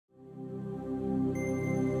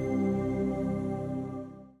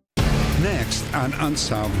Next on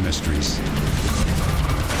Unsolved Mysteries.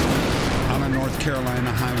 On a North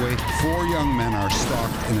Carolina highway, 4 young men are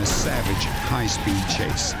stalked in a savage high-speed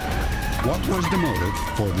chase. What was the motive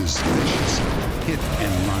for this vicious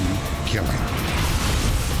hit-and-run killing?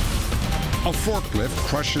 A forklift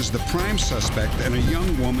crushes the prime suspect in a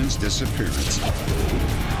young woman's disappearance.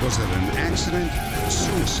 Was it an accident,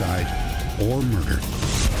 suicide, or murder?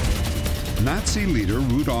 Nazi leader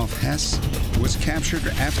Rudolf Hess was captured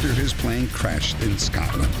after his plane crashed in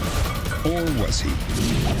Scotland. Or was he?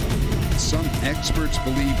 Some experts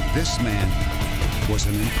believe this man was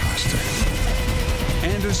an imposter.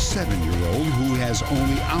 And a 7-year-old who has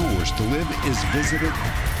only hours to live is visited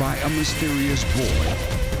by a mysterious boy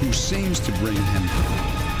who seems to bring him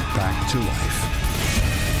back to life.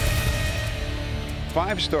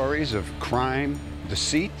 5 stories of crime,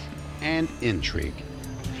 deceit, and intrigue.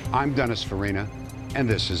 I'm Dennis Farina, and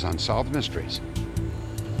this is Unsolved Mysteries.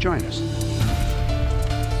 Join us.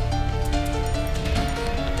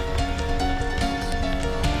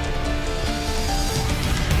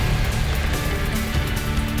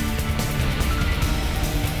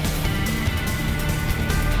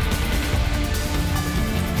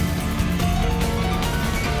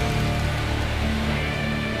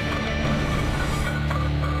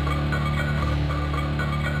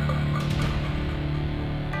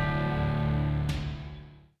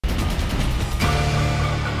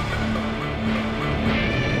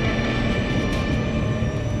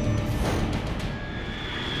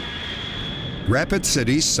 Rapid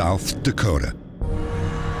City, South Dakota.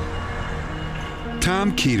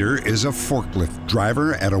 Tom Keeter is a forklift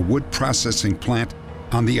driver at a wood processing plant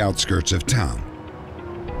on the outskirts of town.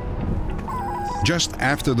 Just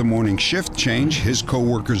after the morning shift change, his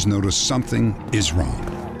co-workers notice something is wrong.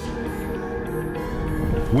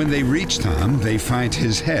 When they reach Tom, they find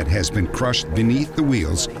his head has been crushed beneath the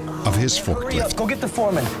wheels of his forklift. Hurry up, go get the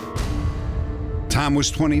foreman. Tom was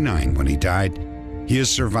 29 when he died. He is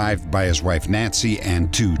survived by his wife Nancy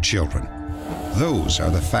and 2 children. Those are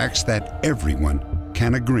the facts that everyone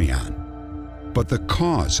can agree on. But the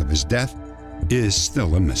cause of his death is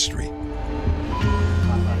still a mystery.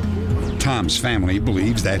 Tom's family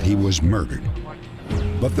believes that he was murdered,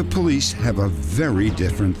 but the police have a very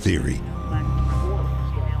different theory.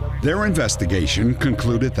 Their investigation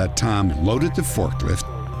concluded that Tom loaded the forklift,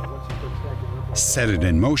 set it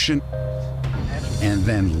in motion, and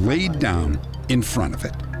then laid down in front of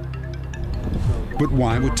it. But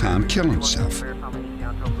why would Tom kill himself?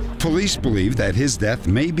 Police believe that his death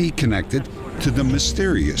may be connected to the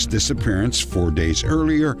mysterious disappearance 4 days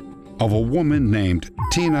earlier of a woman named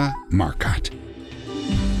Tina Marcotte.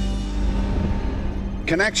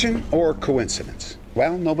 Connection or coincidence?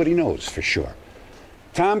 Well, nobody knows for sure.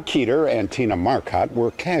 Tom Keeter and Tina Marcotte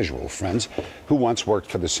were casual friends who once worked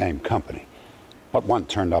for the same company. But one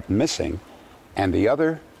turned up missing, and the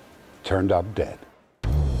other turned up dead.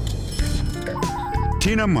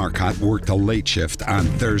 Tina Marcotte worked a late shift on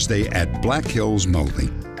Thursday at Black Hills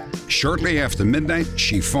Molding. Shortly after midnight,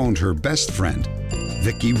 she phoned her best friend,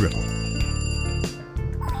 Vicki Riddle.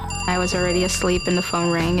 I was already asleep and the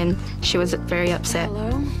phone rang and she was very upset.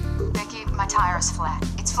 Hello? Vicki, my tire's flat.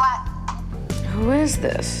 It's flat. Who is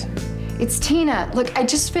this? It's Tina. Look, I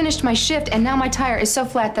just finished my shift and now my tire is so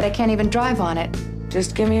flat that I can't even drive on it.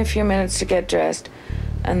 Just give me a few minutes to get dressed,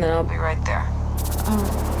 and then I'll be right there.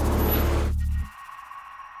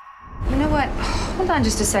 You know what? Hold on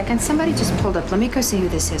just a second. Somebody just pulled up. Let me go see who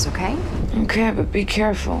this is, okay? Okay, but be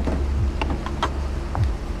careful.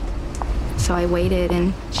 So I waited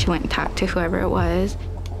and she went and talked to whoever it was.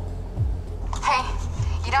 Hey,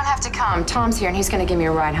 you don't have to come. Tom's here and he's gonna give me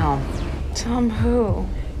a ride home. Tom who?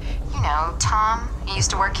 You know, Tom. He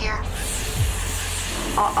used to work here.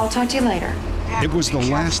 I'll talk to you later. It was the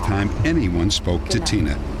last time anyone spoke to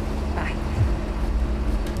Tina. Bye.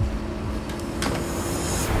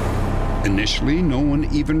 Initially, no one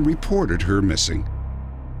even reported her missing.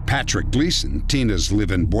 Patrick Gleason, Tina's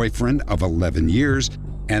live-in boyfriend of 11 years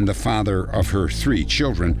and the father of her 3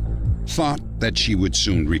 children, thought that she would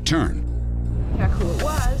soon return. Check who it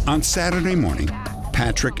was. On Saturday morning,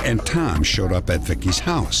 Patrick and Tom showed up at Vicki's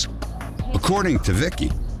house. According to Vicki,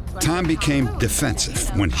 Tom became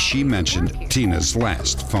defensive when she mentioned Tina's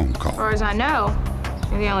last phone call. As far as I know,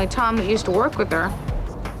 you're the only Tom that used to work with her.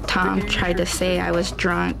 Tom tried to say I was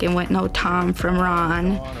drunk and went no Tom from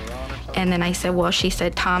Ron. And then I said, well, she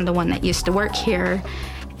said Tom, the one that used to work here.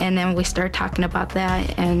 And then we started talking about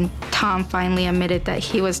that, and Tom finally admitted that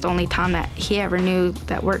he was the only Tom that he ever knew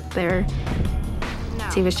that worked there. No.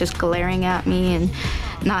 He was just glaring at me and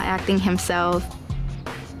not acting himself.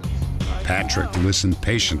 Patrick listened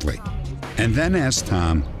patiently and then asked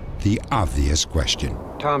Tom the obvious question.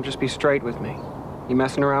 Tom, just be straight with me. You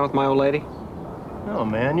messing around with my old lady? Oh,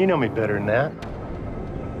 man, you know me better than that.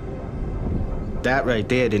 That right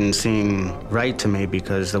there didn't seem right to me,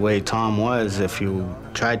 because the way Tom was, if you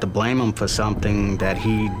tried to blame him for something that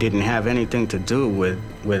he didn't have anything to do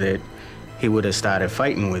with it, he would have started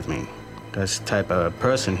fighting with me. That's the type of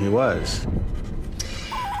person he was.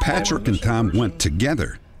 Patrick and Tom went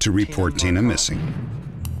together to report Tina missing.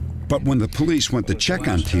 But when the police went to check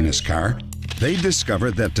on Tina's car, they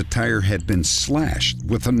discovered that the tire had been slashed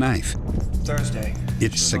with a knife. Thursday.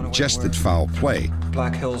 It suggested foul play.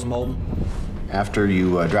 Black Hills, Molden. After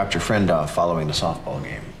you dropped your friend off following the softball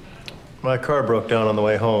game. My car broke down on the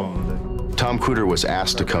way home. Tom Cooter was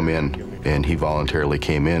asked to come in, and he voluntarily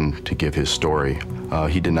came in to give his story.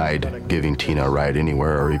 He denied giving Tina a ride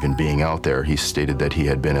anywhere or even being out there. He stated that he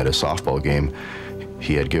had been at a softball game.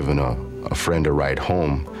 He had given a friend a ride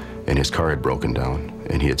home, and his car had broken down,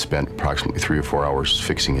 and he had spent approximately 3 or 4 hours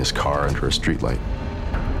fixing his car under a streetlight.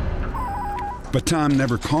 But Tom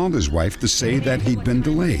never called his wife to say that he'd been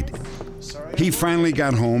delayed. He finally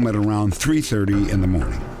got home at around 3:30 in the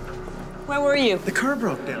morning. Where were you? The car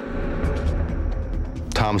broke down.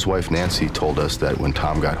 Tom's wife, Nancy, told us that when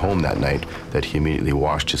Tom got home that night, that he immediately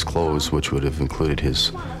washed his clothes, which would have included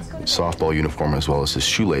his softball uniform as well as his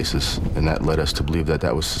shoelaces, and that led us to believe that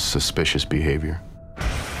that was suspicious behavior.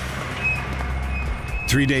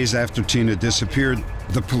 3 days after Tina disappeared,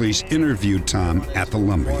 the police interviewed Tom at the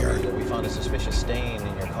lumberyard. We found a suspicious stain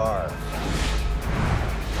in your car.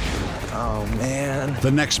 Oh, man.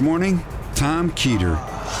 The next morning, Tom Keeter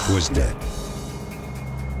was dead.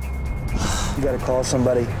 You gotta call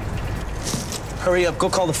somebody. Hurry up, go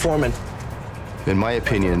call the foreman. In my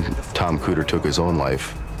opinion, Tom Cooter took his own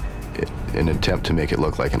life in an attempt to make it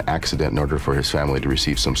look like an accident in order for his family to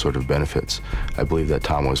receive some sort of benefits. I believe that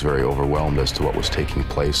Tom was very overwhelmed as to what was taking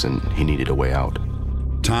place, and he needed a way out.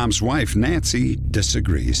 Tom's wife, Nancy,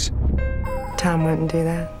 disagrees. Tom wouldn't do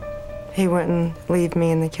that. He wouldn't leave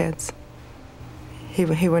me and the kids. He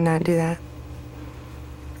would not do that.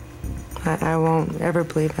 I won't ever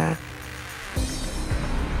believe that.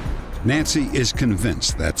 Nancy is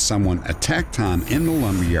convinced that someone attacked Tom in the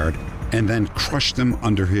lumberyard and then crushed him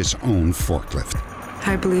under his own forklift.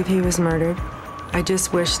 I believe he was murdered. I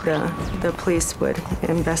just wish the police would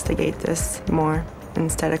investigate this more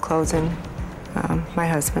instead of closing my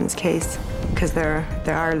husband's case, because there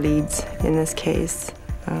are leads in this case,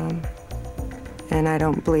 and I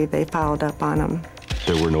don't believe they followed up on him.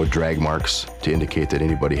 There were no drag marks to indicate that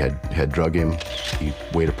anybody had drug him. He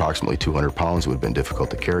weighed approximately 200 pounds. It would have been difficult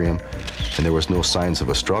to carry him. And there was no signs of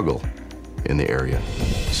a struggle in the area.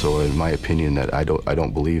 So in my opinion, that I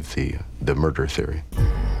don't believe the murder theory.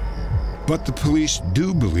 But the police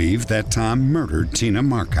do believe that Tom murdered Tina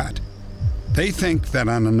Marcotte. They think that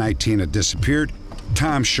on the night Tina disappeared,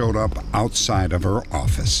 Tom showed up outside of her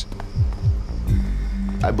office.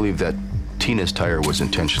 I believe that Tina's tire was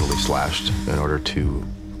intentionally slashed in order to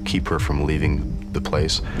keep her from leaving the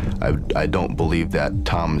place. I don't believe that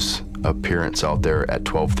Tom's appearance out there at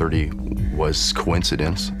 12:30 was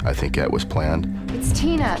coincidence. I think that was planned. It's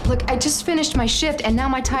Tina. Look, I just finished my shift, and now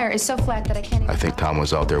my tire is so flat that I can't even... I think Tom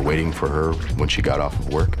was out there waiting for her when she got off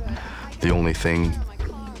of work. The only thing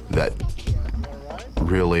that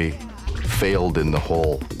really failed in the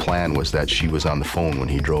whole plan was that she was on the phone when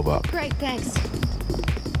he drove up. Great, thanks.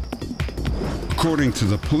 According to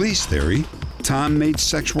the police theory, Tom made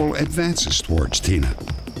sexual advances towards Tina.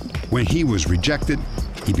 When he was rejected,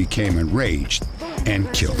 he became enraged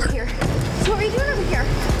and killed her. So what are you doing over here?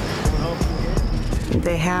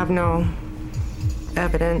 They have no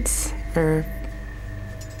evidence or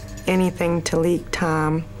anything to leak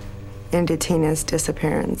Tom into Tina's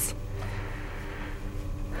disappearance.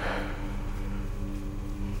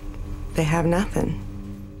 They have nothing.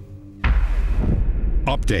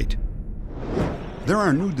 Update. There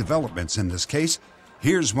are new developments in this case.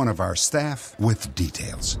 Here's one of our staff with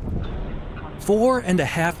details.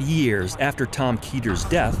 4.5 years after Tom Keeter's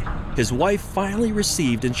death, his wife finally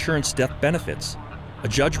received insurance death benefits. A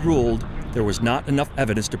judge ruled there was not enough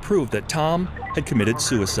evidence to prove that Tom had committed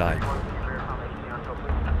suicide.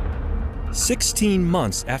 16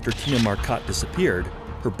 months after Tina Marcotte disappeared,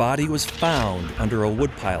 her body was found under a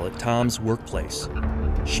woodpile at Tom's workplace.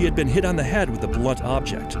 She had been hit on the head with a blunt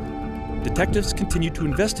object. Detectives continued to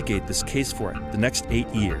investigate this case for the next 8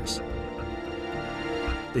 years.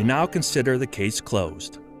 They now consider the case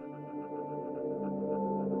closed.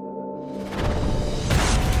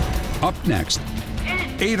 Up next,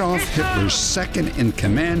 Adolf Hitler's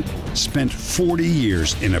second-in-command spent 40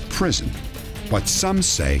 years in a prison, but some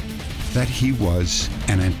say that he was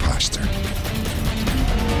an imposter.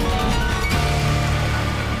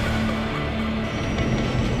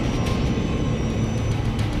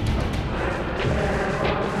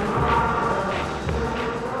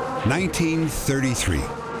 1933.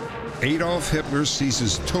 Adolf Hitler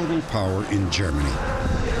seizes total power in Germany.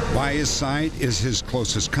 By his side is his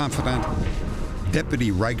closest confidant,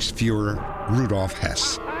 Deputy Reichsfuhrer Rudolf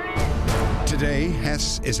Hess. Today,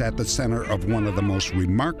 Hess is at the center of one of the most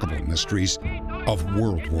remarkable mysteries of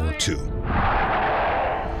World War II.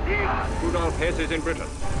 Rudolf Hess is in Britain.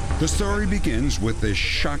 The story begins with this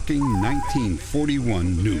shocking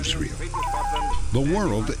 1941 newsreel. The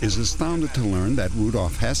world is astounded to learn that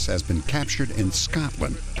Rudolf Hess has been captured in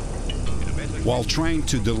Scotland while trying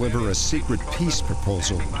to deliver a secret peace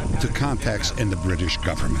proposal to contacts in the British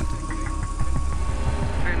government.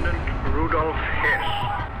 Rudolf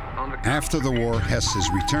Hess. After the war, Hess is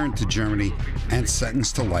returned to Germany and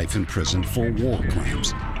sentenced to life in prison for war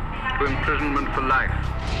crimes. To imprisonment for life.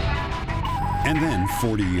 And then,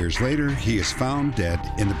 40 years later, he is found dead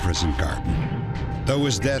in the prison garden. Though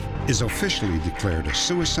his death is officially declared a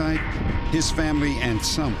suicide, his family and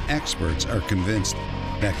some experts are convinced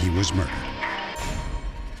that he was murdered.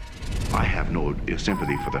 I have no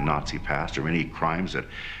sympathy for the Nazi past or any crimes that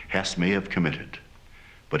Hess may have committed,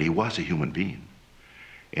 but he was a human being.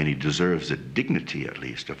 And he deserves the dignity, at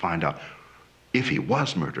least, to find out if he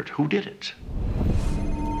was murdered, who did it?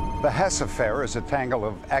 The Hess affair is a tangle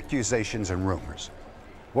of accusations and rumors.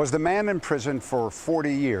 Was the man in prison for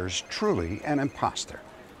 40 years truly an imposter?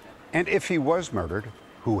 And if he was murdered,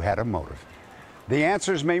 who had a motive? The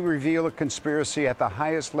answers may reveal a conspiracy at the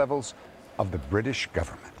highest levels of the British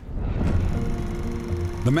government.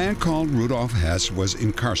 The man called Rudolf Hess was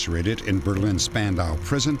incarcerated in Berlin's Spandau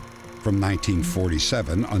prison from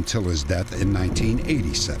 1947 until his death in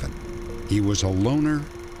 1987. He was a loner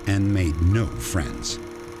and made no friends.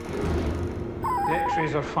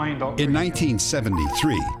 In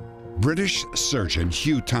 1973, British surgeon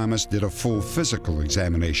Hugh Thomas did a full physical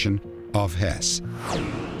examination of Hess.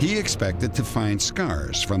 He expected to find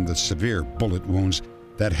scars from the severe bullet wounds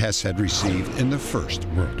that Hess had received in the First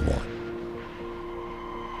World War.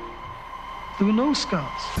 There were no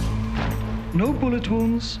scars, no bullet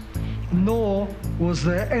wounds, nor was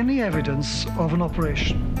there any evidence of an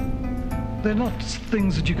operation. They're not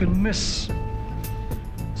things that you can miss.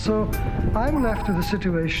 So I'm left with a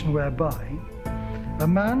situation whereby a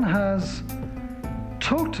man has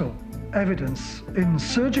total evidence in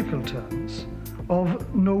surgical terms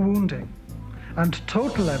of no wounding and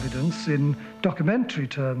total evidence in documentary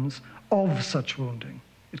terms of such wounding.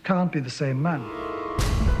 It can't be the same man.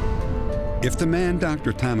 If the man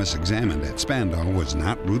Dr. Thomas examined at Spandau was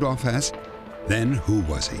not Rudolf Hess, then who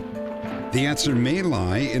was he? The answer may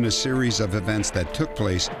lie in a series of events that took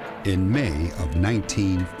place in May of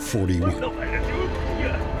 1941.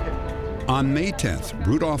 On May 10th,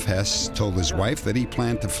 Rudolf Hess told his wife that he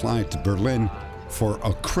planned to fly to Berlin for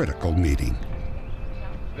a critical meeting.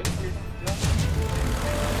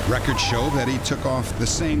 Records show that he took off the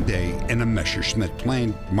same day in a Messerschmitt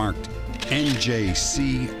plane marked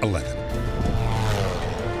NJC-11.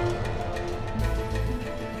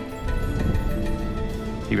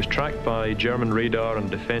 He was tracked by German radar and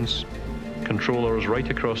defense controllers right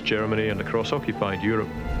across Germany and across occupied Europe,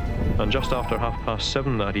 and just after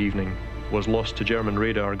 7:30 that evening was lost to German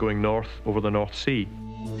radar going north over the North Sea.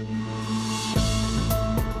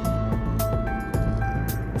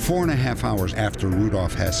 4.5 hours after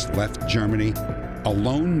Rudolf Hess left Germany, a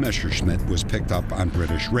lone Messerschmitt was picked up on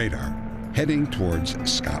British radar, heading towards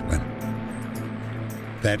Scotland.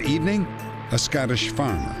 That evening, a Scottish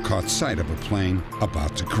farmer caught sight of a plane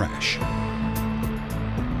about to crash.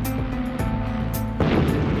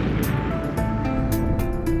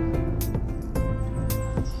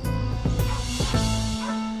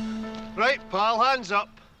 Right, pal, hands up.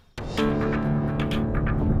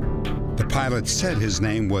 The pilot said his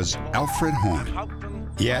name was Alfred Horn.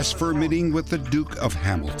 He asked for a meeting with the Duke of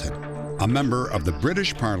Hamilton, a member of the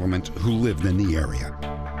British Parliament who lived in the area.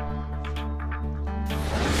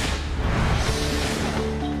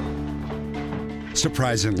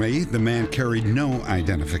 Surprisingly, the man carried no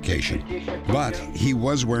identification, but he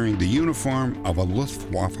was wearing the uniform of a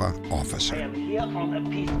Luftwaffe officer.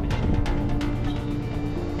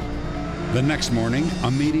 The next morning,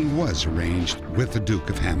 a meeting was arranged with the Duke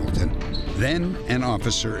of Hamilton, then an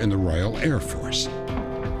officer in the Royal Air Force.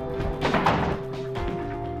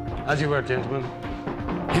 As you were, gentlemen.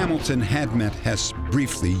 Hamilton had met Hess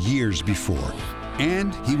briefly years before,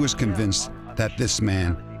 and he was convinced that this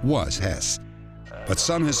man was Hess. But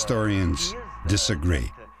some historians disagree.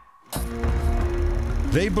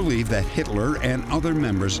 They believe that Hitler and other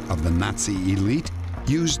members of the Nazi elite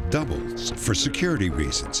used doubles for security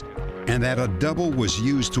reasons, and that a double was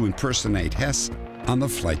used to impersonate Hess on the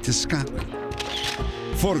flight to Scotland.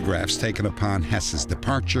 Photographs taken upon Hess's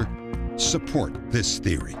departure support this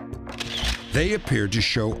theory. They appear to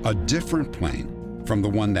show a different plane from the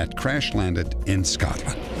one that crash-landed in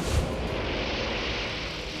Scotland.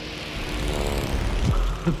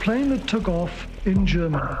 The plane that took off in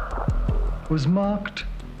Germany was marked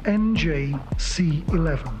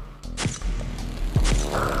NJC-11.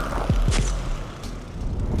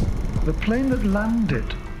 The plane that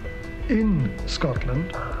landed in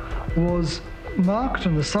Scotland was marked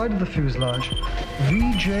on the side of the fuselage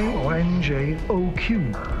VJ or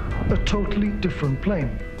NJ-OQ, a totally different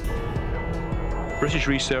plane. British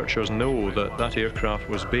researchers know that that aircraft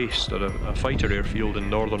was based at a fighter airfield in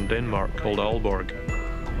northern Denmark called Aalborg.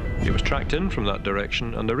 It was tracked in from that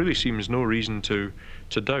direction, and there really seems no reason to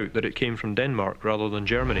doubt that it came from Denmark rather than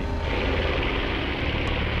Germany.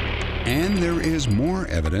 And there is more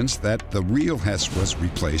evidence that the real Hess was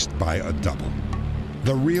replaced by a double.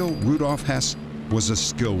 The real Rudolf Hess was a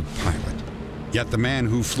skilled pilot, yet the man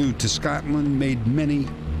who flew to Scotland made many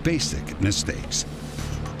basic mistakes.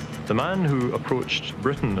 The man who approached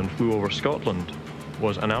Britain and flew over Scotland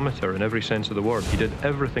was an amateur in every sense of the word. He did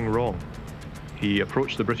everything wrong. He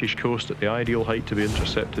approached the British coast at the ideal height to be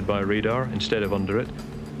intercepted by radar instead of under it.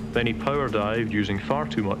 Then he power dived using far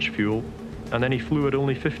too much fuel, and then he flew at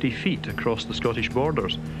only 50 feet across the Scottish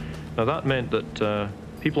borders. Now that meant that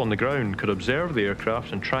people on the ground could observe the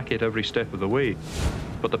aircraft and track it every step of the way,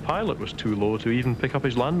 but the pilot was too low to even pick up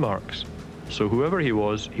his landmarks. So whoever he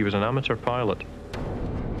was an amateur pilot.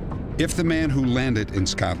 If the man who landed in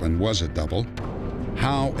Scotland was a double,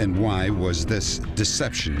 how and why was this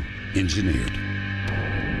deception engineered?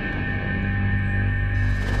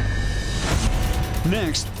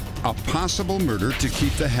 Next, a possible murder to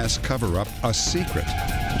keep the Hess cover-up a secret,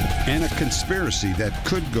 and a conspiracy that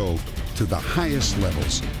could go to the highest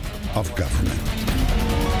levels of government.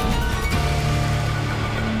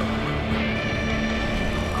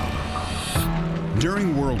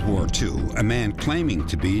 During World War II, a man claiming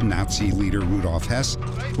to be Nazi leader Rudolf Hess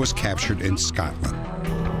was captured in Scotland.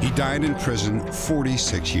 He died in prison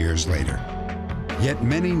 46 years later. Yet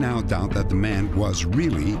many now doubt that the man was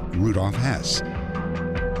really Rudolf Hess.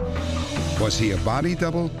 Was he a body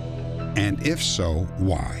double? And if so,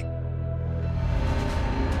 why?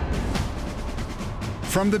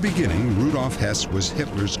 From the beginning, Rudolf Hess was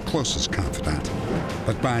Hitler's closest confidant.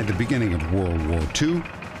 But by the beginning of World War II,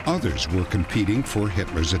 others were competing for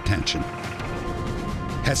Hitler's attention.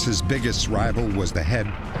 Hess's biggest rival was the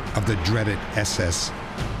head of the dreaded SS,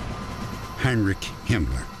 Heinrich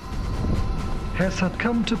Himmler. Hess had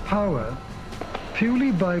come to power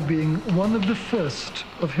purely by being one of the first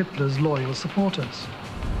of Hitler's loyal supporters.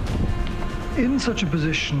 In such a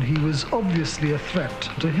position, he was obviously a threat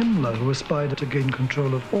to Himmler, who aspired to gain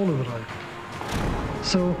control of all of the Reich.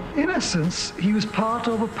 So, in essence, he was part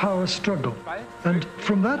of a power struggle. And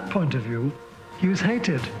from that point of view, he was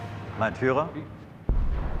hated. Mein Führer?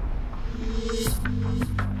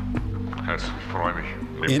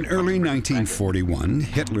 In early 1941,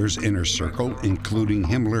 Hitler's inner circle, including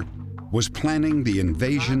Himmler, was planning the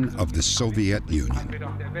invasion of the Soviet Union.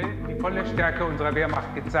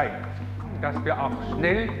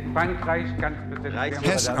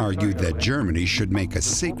 Hess argued that Germany should make a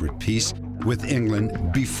secret peace with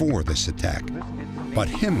England before this attack, but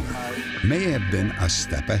Himmler may have been a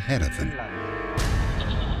step ahead of him.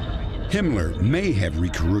 Himmler may have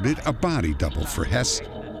recruited a body double for Hess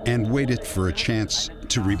and waited for a chance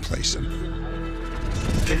to replace him.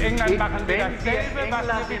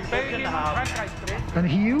 And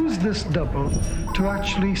he used this double to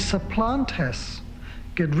actually supplant Hess,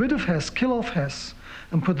 get rid of Hess, kill off Hess,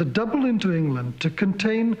 and put the double into England to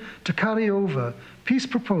carry over peace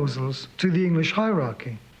proposals to the English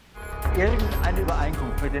hierarchy.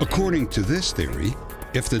 According to this theory,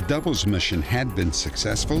 if the double's mission had been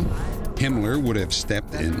successful, Himmler would have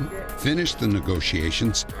stepped in, finished the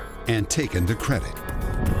negotiations, and taken the credit.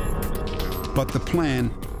 But the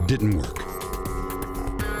plan didn't work.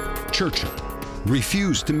 Churchill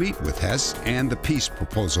refused to meet with Hess, and the peace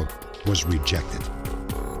proposal was rejected.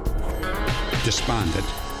 Despondent,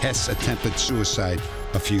 Hess attempted suicide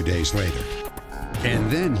a few days later.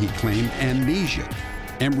 And then he claimed amnesia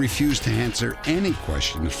and refused to answer any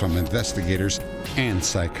questions from investigators and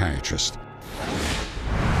psychiatrists.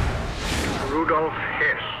 Rudolf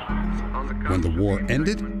Hess. When the war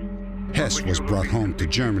ended, Hess was brought home to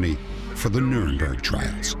Germany for the Nuremberg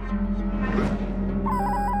trials.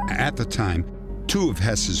 At the time, two of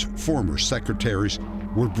Hess's former secretaries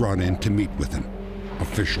were brought in to meet with him.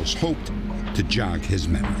 Officials hoped to jog his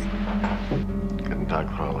memory. Guten Tag,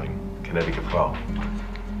 Fräulein. Gnädige Frau.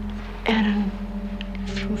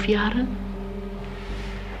 5 Jahren.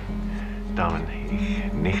 Damen,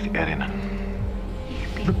 ich nicht erinnern.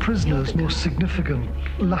 The prisoner's most significant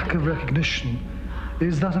lack of recognition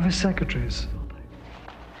is that of his secretaries.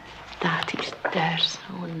 Dat is der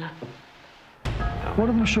zoon. One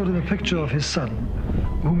of them showed him a picture of his son,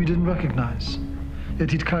 whom he didn't recognize.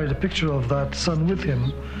 Yet he'd carried a picture of that son with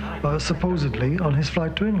him, supposedly on his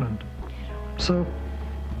flight to England. So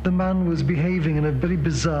the man was behaving in a very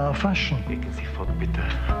bizarre fashion. Kijken Sie fort, bitte.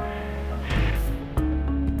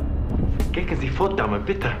 Kijken Sie fort, Dame,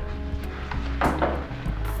 bitte.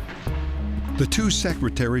 The two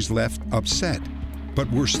secretaries left upset, but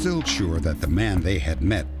were still sure that the man they had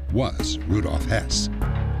met was Rudolf Hess.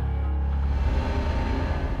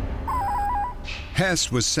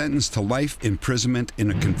 Hess was sentenced to life imprisonment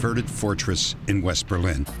in a converted fortress in West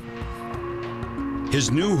Berlin.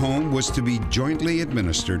 His new home was to be jointly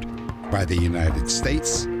administered by the United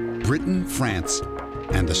States, Britain, France,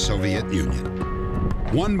 and the Soviet Union.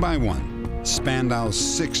 One by one, Spandau's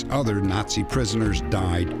 6 other Nazi prisoners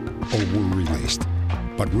died or were released,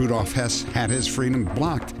 but Rudolf Hess had his freedom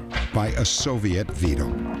blocked by a Soviet veto.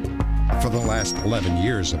 For the last 11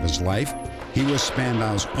 years of his life, he was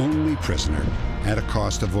Spandau's only prisoner at a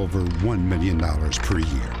cost of over $1 million per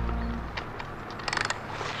year.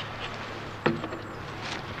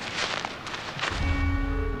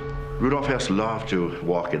 Rudolf Hess loved to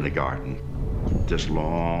walk in the garden. This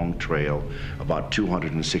long trail, about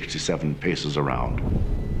 267 paces around.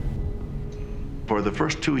 For the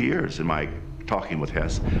first 2 years in my talking with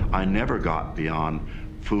Hess, I never got beyond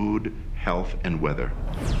food, health, and weather.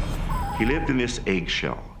 He lived in this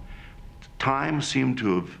eggshell. Time seemed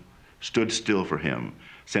to have stood still for him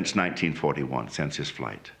since 1941, since his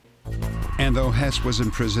flight. And though Hess was in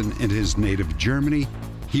prison in his native Germany,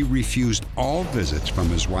 he refused all visits from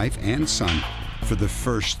his wife and son for the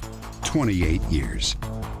first 28 years.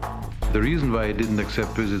 The reason why he didn't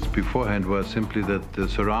accept visits beforehand was simply that the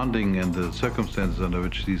surrounding and the circumstances under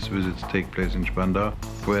which these visits take place in Spandau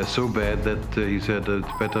were so bad that he said it's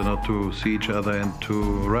better not to see each other and to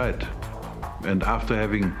write. And after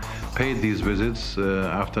having paid these visits,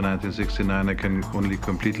 after 1969, I can only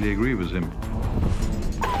completely agree with him.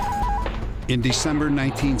 In December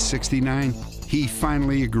 1969, he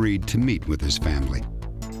finally agreed to meet with his family.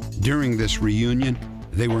 During this reunion,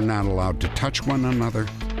 they were not allowed to touch one another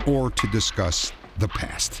or to discuss the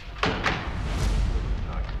past.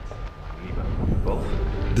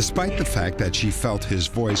 Despite the fact that she felt his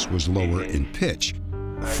voice was lower in pitch,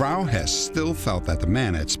 Frau Hess still felt that the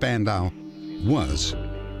man at Spandau was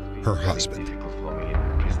her husband.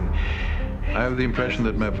 I have the impression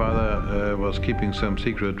that my father was keeping some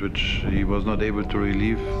secret which he was not able to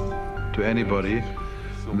relieve to anybody.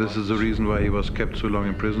 This is the reason why he was kept so long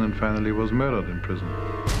in prison and finally was murdered in prison.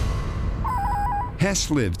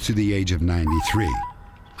 Hess lived to the age of 93.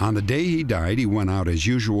 On the day he died, he went out as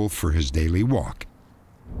usual for his daily walk.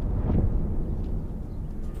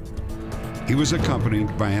 He was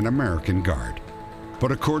accompanied by an American guard,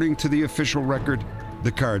 but according to the official record,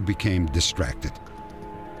 the guard became distracted.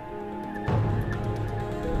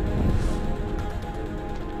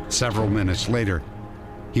 Several minutes later,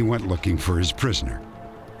 he went looking for his prisoner.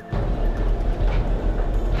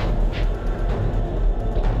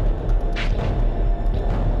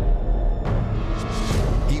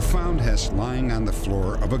 He found Hess lying on the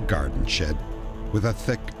floor of a garden shed with a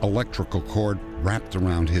thick electrical cord wrapped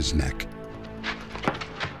around his neck.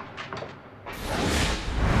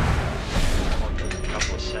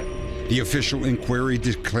 The official inquiry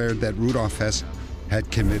declared that Rudolf Hess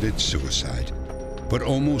had committed suicide, but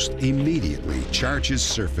almost immediately charges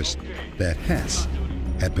surfaced that Hess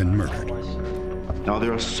had been murdered. Now,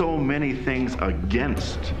 there are so many things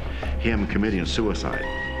against him committing suicide.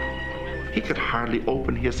 He could hardly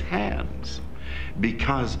open his hands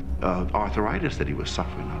because of arthritis that he was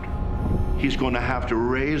suffering under. He's going to have to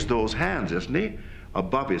raise those hands, isn't he,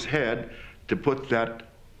 above his head to put that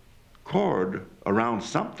cord around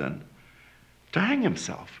something to hang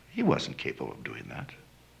himself. He wasn't capable of doing that.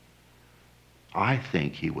 I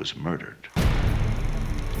think he was murdered.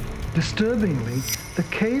 Disturbingly, the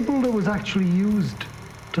cable that was actually used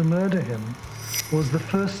to murder him was the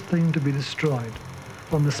first thing to be destroyed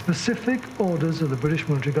on the specific orders of the British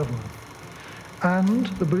military governor. And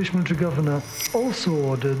the British military governor also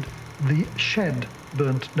ordered the shed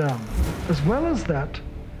burnt down. As well as that,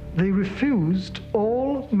 they refused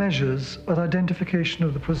all measures of identification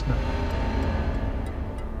of the prisoner.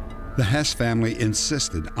 The Hess family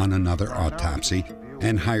insisted on another autopsy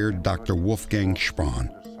and hired Dr. Wolfgang Spahn,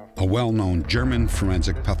 a well-known German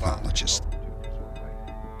forensic pathologist.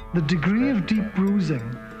 The degree of deep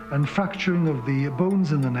bruising and fracturing of the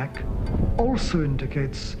bones in the neck also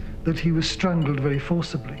indicates that he was strangled very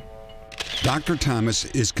forcibly. Dr. Thomas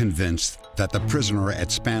is convinced that the prisoner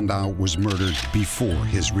at Spandau was murdered before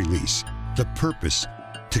his release. The purpose,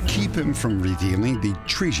 to keep him from revealing the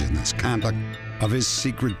treasonous conduct of his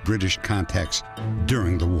secret British contacts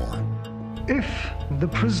during the war. If the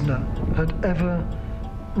prisoner had ever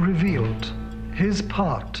revealed his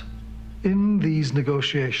part in these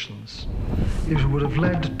negotiations, it would have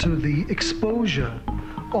led to the exposure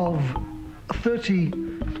of 30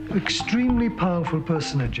 extremely powerful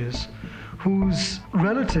personages whose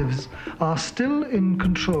relatives are still in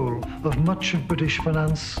control of much of British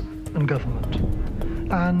finance and government.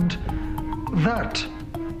 And that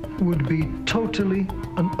would be totally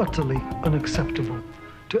and utterly unacceptable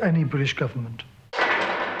to any British government.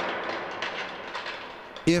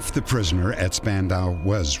 If the prisoner at Spandau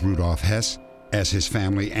was Rudolf Hess, as his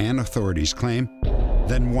family and authorities claim,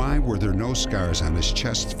 then why were there no scars on his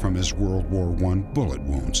chest from his World War I bullet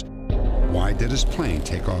wounds? Why did his plane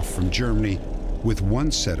take off from Germany with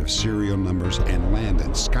one set of serial numbers and land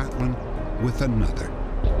in Scotland with another?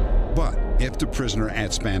 But if the prisoner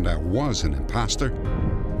at Spandau was an imposter,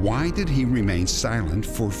 why did he remain silent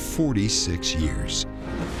for 46 years?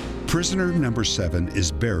 Prisoner number 7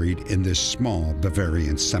 is buried in this small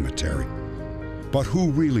Bavarian cemetery. But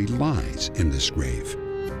who really lies in this grave?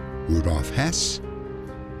 Rudolf Hess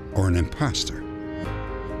or an imposter?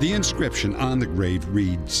 The inscription on the grave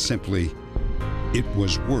reads simply, "It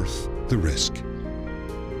was worth the risk."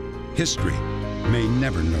 History may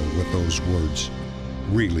never know what those words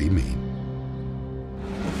really mean.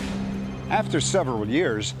 After several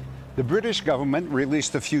years, the British government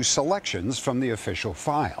released a few selections from the official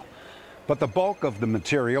file. But the bulk of the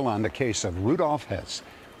material on the case of Rudolf Hess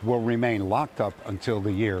will remain locked up until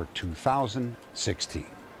the year 2016.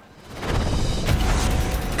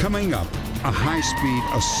 Coming up, a high-speed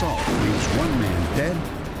assault leaves one man dead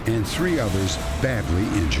and 3 others badly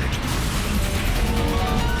injured.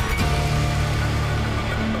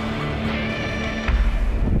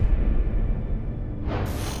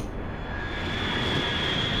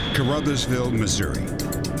 Carruthersville, Missouri.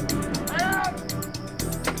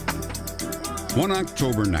 One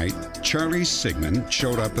October night, Charlie Sigmund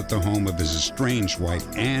showed up at the home of his estranged wife,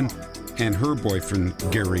 Ann, and her boyfriend,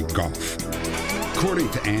 Gary Goff. According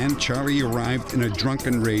to Ann, Charlie arrived in a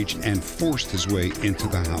drunken rage and forced his way into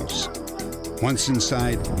the house. Once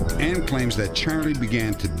inside, Ann claims that Charlie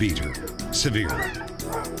began to beat her severely.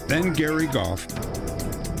 Then Gary Goff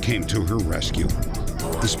came to her rescue.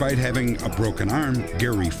 Despite having a broken arm,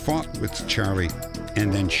 Gary fought with Charlie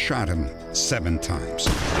and then shot him 7 times.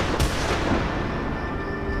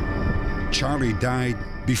 Charlie died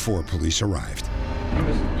before police arrived. He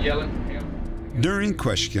was yelling. During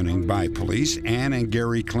questioning by police, Ann and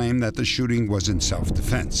Gary claimed that the shooting was in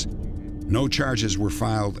self-defense. No charges were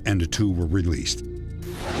filed and the 2 were released.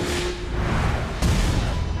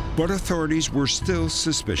 But authorities were still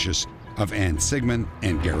suspicious of Ann Sigmund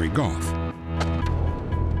and Gary Goff.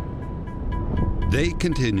 They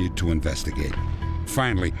continued to investigate.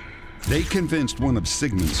 Finally, they convinced one of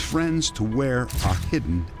Sigmund's friends to wear a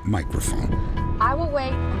hidden microphone. I will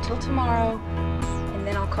wait until tomorrow, and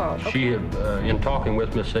then I'll call. She had, in talking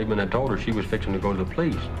with Miss Sigmund, had told her she was fixing to go to the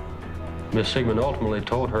police. Miss Sigmund ultimately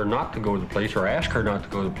told her not to go to the police, or asked her not to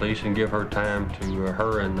go to the police, and give her time to,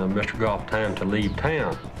 her and Mr. Goff time to leave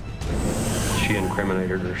town. She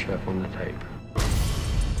incriminated herself on the tape.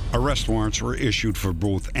 Arrest warrants were issued for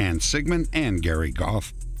both Ann Sigmund and Gary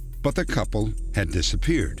Goff, but the couple had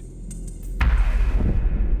disappeared.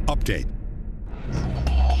 Update.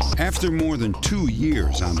 After more than 2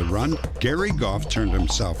 years on the run, Gary Goff turned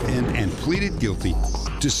himself in and pleaded guilty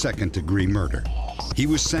to second-degree murder. He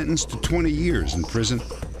was sentenced to 20 years in prison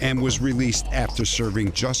and was released after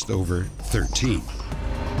serving just over 13.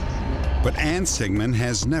 But Ann Sigmund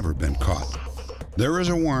has never been caught. There is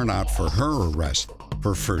a warrant out for her arrest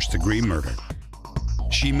for first-degree murder.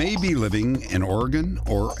 She may be living in Oregon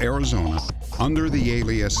or Arizona under the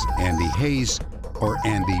alias Andy Hayes or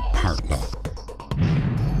Andy Partlow.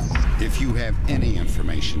 If you have any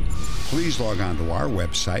information, please log on to our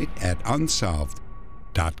website at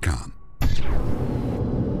unsolved.com.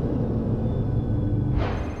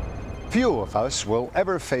 Few of us will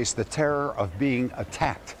ever face the terror of being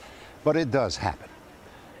attacked, but it does happen.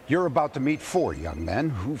 You're about to meet 4 young men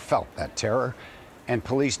who felt that terror, and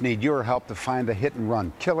police need your help to find the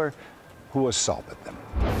hit-and-run killer who assaulted them.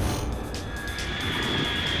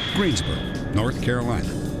 Greensboro, North Carolina.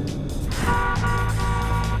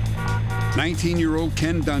 19-year-old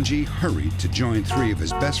Ken Dungy hurried to join 3 of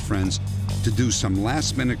his best friends to do some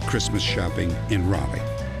last-minute Christmas shopping in Raleigh.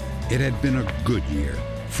 It had been a good year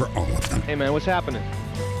for all of them. Hey, man, what's happening?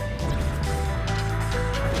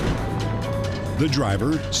 The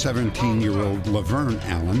driver, 17-year-old Laverne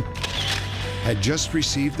Allen, had just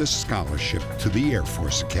received a scholarship to the Air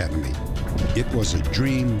Force Academy. It was a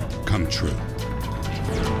dream come true. You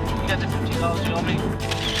got the $50 you owe me?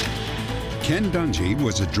 Ken Dungy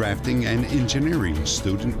was a drafting and engineering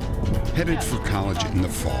student headed for college in the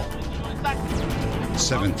fall.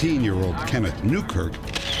 17-year-old Kenneth Newkirk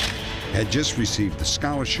had just received a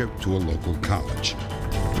scholarship to a local college.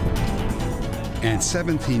 And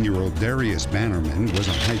 17-year-old Darius Bannerman was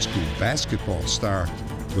a high school basketball star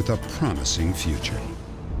with a promising future.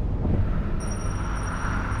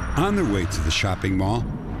 On their way to the shopping mall,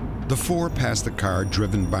 the four passed a car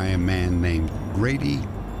driven by a man named Grady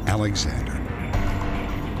Alexander.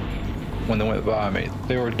 When they went by me,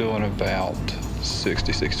 they were doing about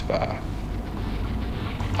 60, 65.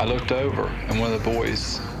 I looked over, and one of the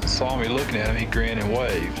boys saw me looking at him. He grinned and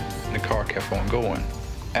waved, and the car kept on going.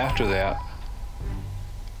 After that,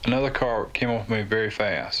 another car came up with me very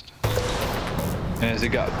fast. And as it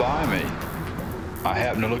got by me, I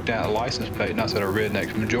happened to look down at the license plate, and I said a redneck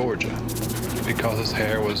from Georgia, because his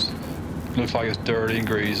hair looks like it's dirty and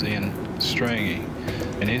greasy and stringy,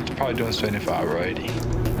 and he's probably doing 75 or 80.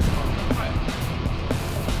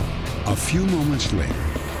 A few moments later,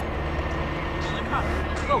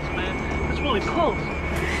 Close, man. It's really close.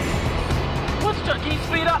 Can you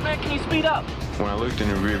speed up, man? Can you speed up? When I looked in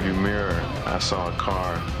the rearview mirror, I saw a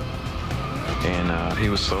car, and he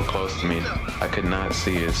was so close to me, I could not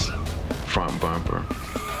see his front bumper.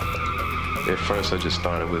 At first, I just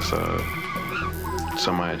thought it was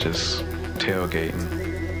somebody just tailgating.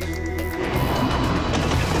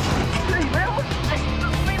 Hey, man,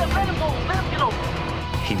 speed up, let him go, let him get over.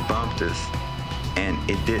 He bumped us, and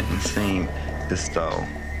it didn't seem as though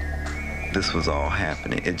this was all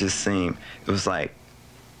happening. It just seemed, it was like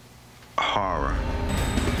horror.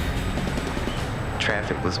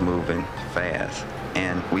 Traffic was moving fast,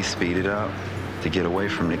 and we speeded up to get away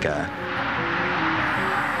from the guy.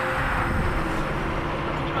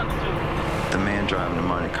 The man driving the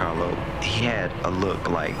Monte Carlo, he had a look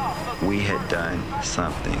like we had done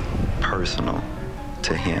something personal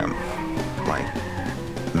to him, like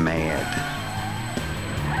mad.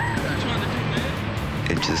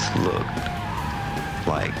 It just looked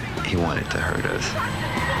like he wanted to hurt us.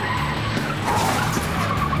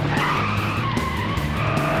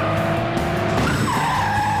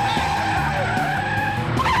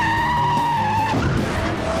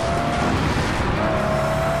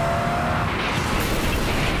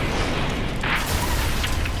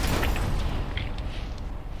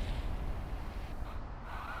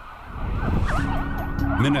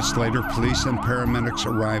 Minutes later, police and paramedics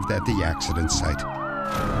arrived at the accident site.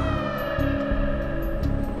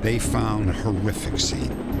 They found a horrific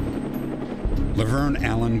scene. Laverne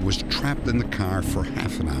Allen was trapped in the car for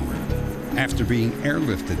half an hour. After being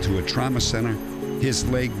airlifted to a trauma center, his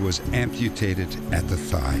leg was amputated at the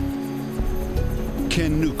thigh.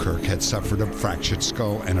 Ken Newkirk had suffered a fractured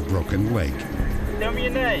skull and a broken leg. Tell me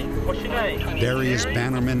your name. What's your name? Darius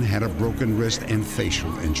Bannerman had a broken wrist and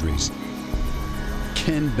facial injuries.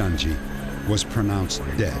 Ken Dungy was pronounced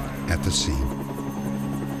dead at the scene.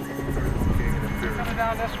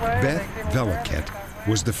 Beth Veliket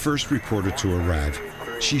was the first reporter to arrive.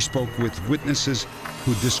 She spoke with witnesses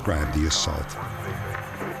who described the assault.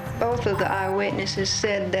 Both of the eyewitnesses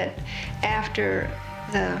said that after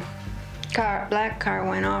the black car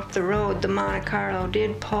went off the road, the Monte Carlo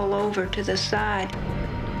did pull over to the side.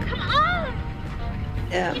 Come on!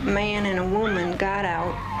 A man and a woman got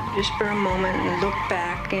out just for a moment and looked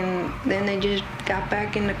back, and then they just got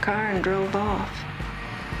back in the car and drove off.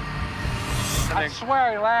 I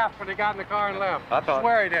swear he laughed when he got in the car and left. I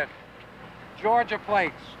swear he did. Georgia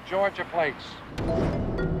plates, Georgia plates.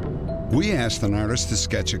 We asked an artist to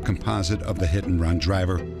sketch a composite of the hit-and-run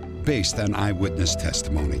driver based on eyewitness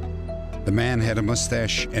testimony. The man had a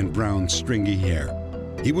mustache and brown, stringy hair.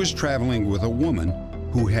 He was traveling with a woman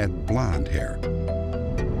who had blonde hair.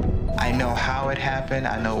 I know how it happened,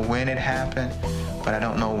 I know when it happened, but I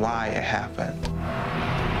don't know why it happened.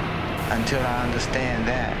 Until I understand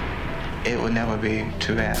that, it will never be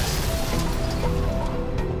too fast.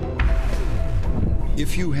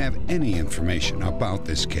 If you have any information about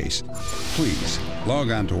this case, please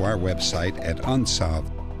log on to our website at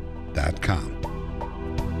unsolved.com.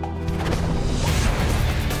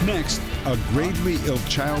 Next, a gravely ill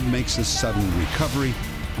child makes a sudden recovery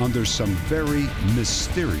under some very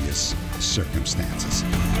mysterious circumstances.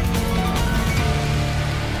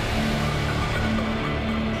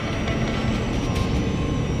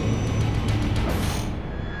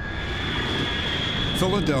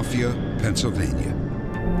 Philadelphia, Pennsylvania.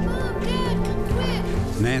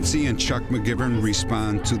 Nancy and Chuck McGivern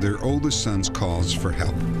respond to their oldest son's calls for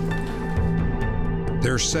help.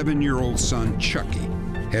 Their 7-year-old son, Chucky,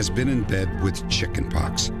 has been in bed with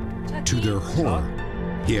chickenpox. To their horror,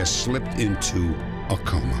 he has slipped into a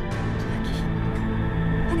coma.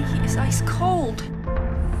 Honey, he is ice cold.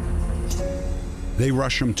 They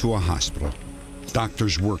rush him to a hospital.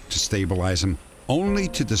 Doctors work to stabilize him, only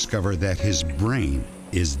to discover that his brain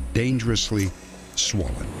is dangerously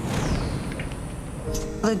swollen.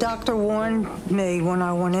 The doctor warned me when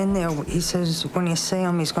I went in there. He says, when you see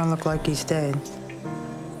him, he's going to look like he's dead.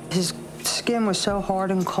 His skin was so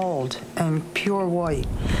hard and cold and pure white.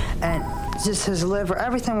 And just his liver,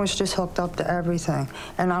 everything was just hooked up to everything.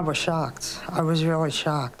 And I was shocked. I was really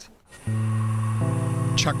shocked.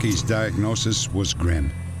 Chucky's diagnosis was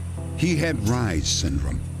grim. He had Reye's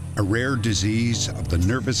syndrome, a rare disease of the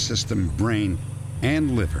nervous system, brain,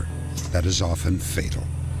 and liver that is often fatal.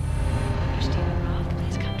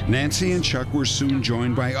 Nancy and Chuck were soon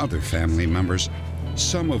joined by other family members,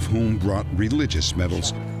 some of whom brought religious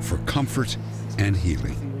medals for comfort and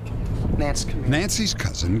healing. Nancy's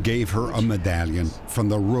cousin gave her a medallion from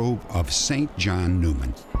the robe of St. John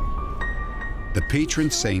Newman, the patron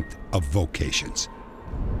saint of vocations.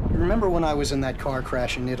 Remember when I was in that car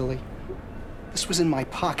crash in Italy? This was in my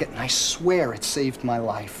pocket, and I swear it saved my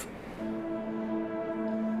life.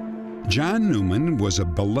 John Newman was a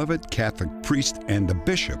beloved Catholic priest and the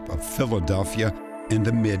bishop of Philadelphia in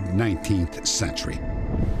the mid-19th century.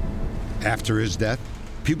 After his death,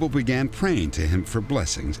 people began praying to him for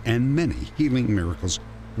blessings, and many healing miracles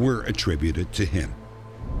were attributed to him.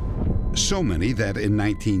 So many that in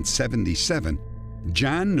 1977,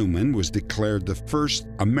 John Newman was declared the first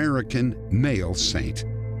American male saint.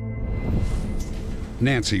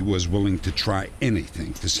 Nancy was willing to try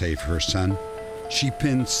anything to save her son. She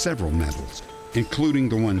pinned several medals, including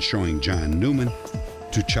the one showing John Newman,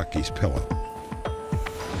 to Chucky's pillow.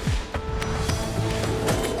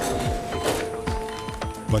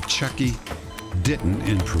 But Chucky didn't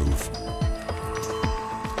improve.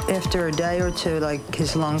 After a day or two, like,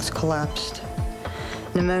 his lungs collapsed.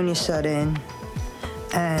 Pneumonia set in,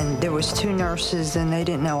 and there was 2 nurses, and they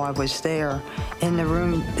didn't know I was there. In the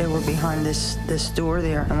room, they were behind this door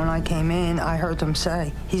there, and when I came in, I heard them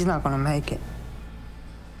say, "He's not going to make it."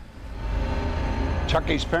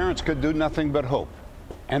 Chucky's parents could do nothing but hope.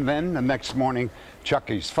 And then the next morning,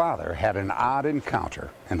 Chucky's father had an odd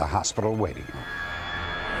encounter in the hospital waiting room.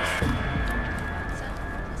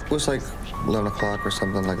 It was like 11 o'clock or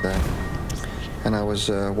something like that. And I was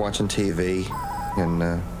watching TV, and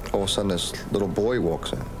all of a sudden this little boy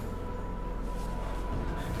walks in.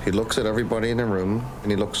 He looks at everybody in the room,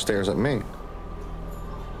 and he stares at me.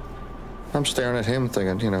 I'm staring at him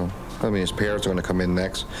thinking, you know, I mean, his parents are going to come in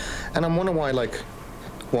next. And I'm wondering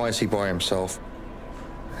why is he by himself?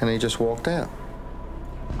 And he just walked out.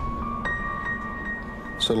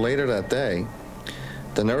 So later that day,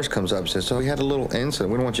 the nurse comes up and says, "So we had a little incident.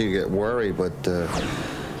 We don't want you to get worried, but a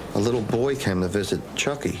little boy came to visit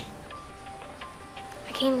Chucky."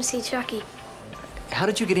 I came to see Chucky. How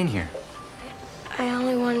did you get in here? I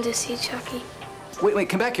only wanted to see Chucky. Wait,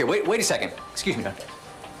 come back here. Wait a second. Excuse me, man.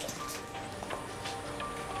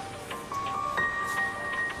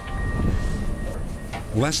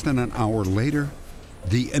 Less than an hour later,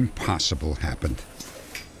 the impossible happened.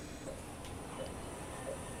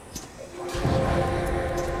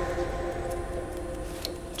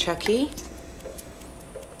 Chucky?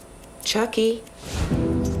 Chucky?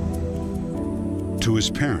 To his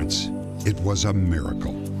parents, it was a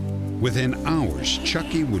miracle. Within hours,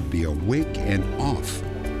 Chucky would be awake and off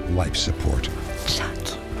life support.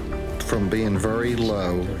 Chucky. From being very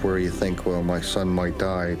low, where you think, well, my son might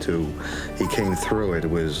die, to he came through it.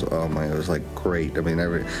 It was, oh my, it was like great. I mean,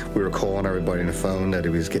 we were calling everybody on the phone that he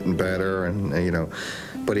was getting better, and you know,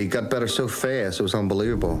 but he got better so fast, it was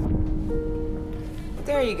unbelievable.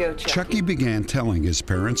 There you go, Chucky. Chucky began telling his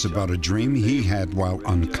parents about a dream he had while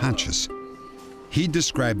unconscious. He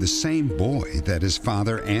described the same boy that his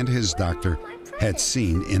father and his doctor had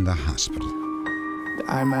seen in the hospital.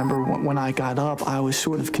 I remember when I got up, I was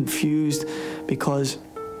sort of confused because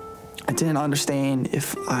I didn't understand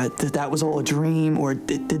if that was all a dream or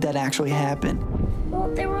did that actually happen. Well,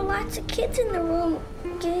 there were lots of kids in the room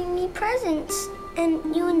giving me presents,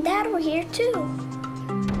 and you and Dad were here too.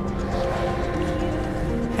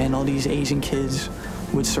 And all these Asian kids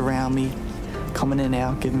would surround me, coming in and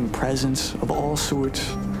out, giving me presents of all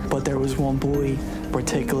sorts. But there was one boy in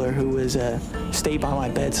particular who was stayed by my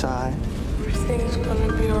bedside. Everything's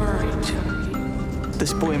gonna be all right, Chucky.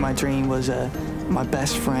 This boy in my dream was my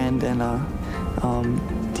best friend, and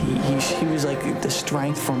He was like the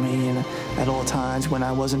strength for me, and at all times when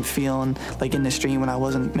I wasn't feeling, like in the street, when I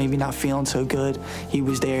wasn't maybe not feeling so good, he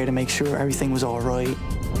was there to make sure everything was all right.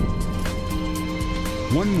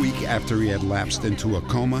 1 week after he had lapsed into a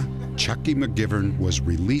coma, Chucky McGivern was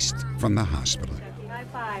released from the hospital.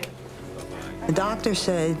 The doctor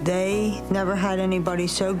said they never had anybody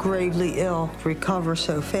so gravely ill recover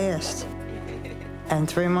so fast. And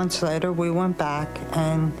 3 months later, we went back,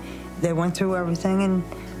 and they went through everything, and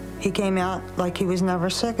he came out like he was never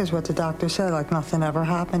sick, is what the doctor said, like nothing ever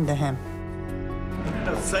happened to him.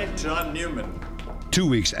 St. John Newman. 2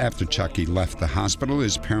 weeks after Chucky left the hospital,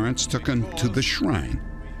 his parents took him to the shrine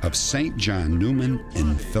of St. John Newman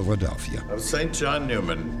in Philadelphia. Of St. John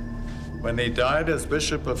Newman. When he died as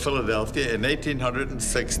Bishop of Philadelphia in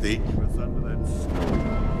 1860, he was under that.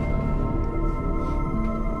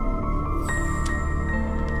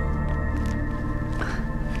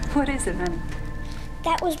 What is it, honey?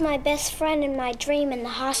 That was my best friend in my dream in the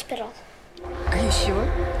hospital. Are you sure?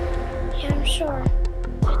 Yeah, I'm sure.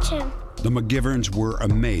 That's him. The McGiverns were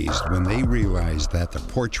amazed when they realized that the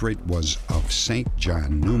portrait was of St.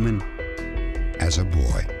 John Newman as a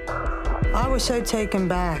boy. I was so taken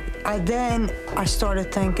back. Then I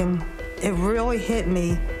started thinking, it really hit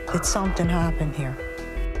me that something happened here.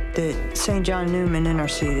 That St. John Newman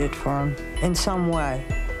interceded for him in some way.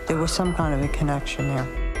 There was some kind of a connection there.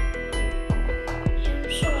 Yeah, I'm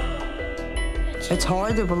sure. It's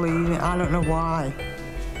hard to believe. I don't know why.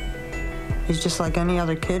 He's just like any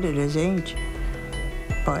other kid at his age.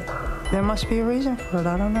 But there must be a reason for it.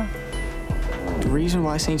 I don't know. The reason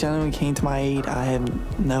why St. John Newman came to my aid, I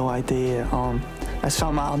have no idea. That's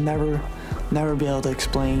something I'll never be able to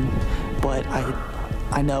explain. But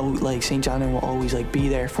I know like St. John Newman will always like be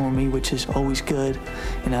there for me, which is always good.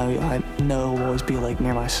 You know, I know he'll always be like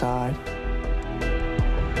near my side.